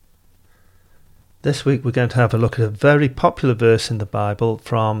This week we're going to have a look at a very popular verse in the Bible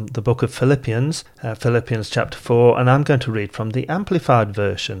from the book of Philippians, Philippians chapter 4, and I'm going to read from the Amplified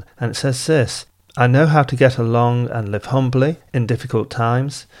Version. And it says this: I know how to get along and live humbly in difficult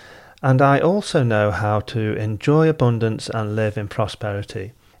times, and I also know how to enjoy abundance and live in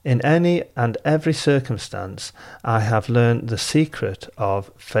prosperity. In any and every circumstance, I have learned the secret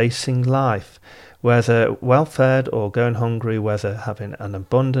of facing life, whether well-fed or going hungry, whether having an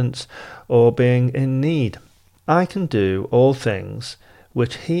abundance or being in need. I can do all things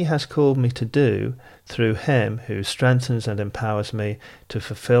which he has called me to do through him who strengthens and empowers me to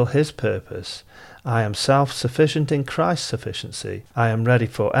fulfill his purpose. I am self-sufficient in Christ's sufficiency. I am ready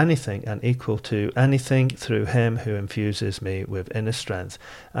for anything and equal to anything through him who infuses me with inner strength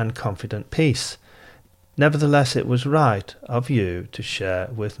and confident peace. Nevertheless, it was right of you to share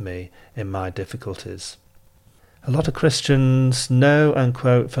with me in my difficulties. A lot of Christians know and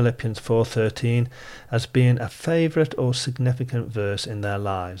quote Philippians 4:13 as being a favourite or significant verse in their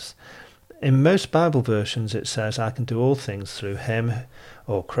lives. In most Bible versions it says, I can do all things through him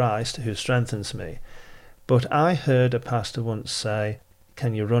or Christ who strengthens me. But I heard a pastor once say,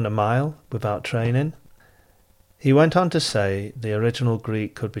 can you run a mile without training? He went on to say the original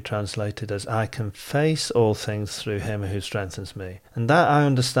Greek could be translated as I can face all things through him who strengthens me. And that I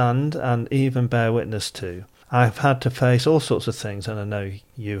understand and even bear witness to. I've had to face all sorts of things, and I know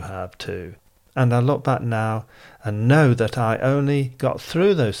you have too. And I look back now and know that I only got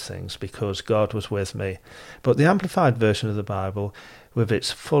through those things because God was with me. But the Amplified Version of the Bible, with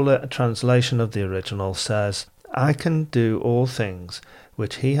its fuller translation of the original, says, I can do all things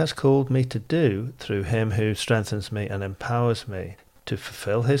which he has called me to do through him who strengthens me and empowers me to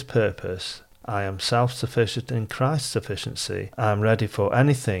fulfill his purpose. I am self-sufficient in Christ's sufficiency. I am ready for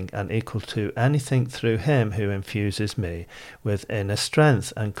anything and equal to anything through him who infuses me with inner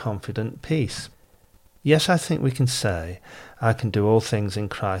strength and confident peace. Yes, I think we can say, I can do all things in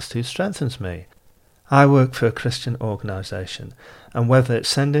Christ who strengthens me. I work for a Christian organisation, and whether it's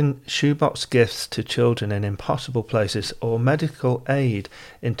sending shoebox gifts to children in impossible places or medical aid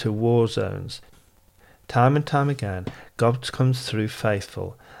into war zones, time and time again, God comes through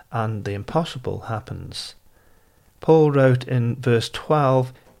faithful, and the impossible happens. Paul wrote in verse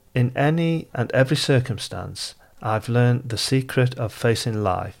 12, in any and every circumstance, I've learned the secret of facing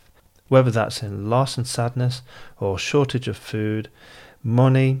life, whether that's in loss and sadness, or shortage of food,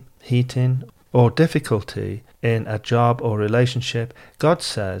 money, heating, or difficulty in a job or relationship. God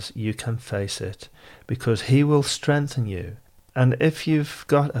says you can face it because he will strengthen you. And if you've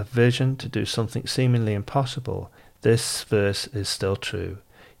got a vision to do something seemingly impossible, this verse is still true.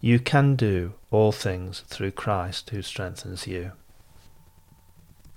 You can do all things through Christ who strengthens you.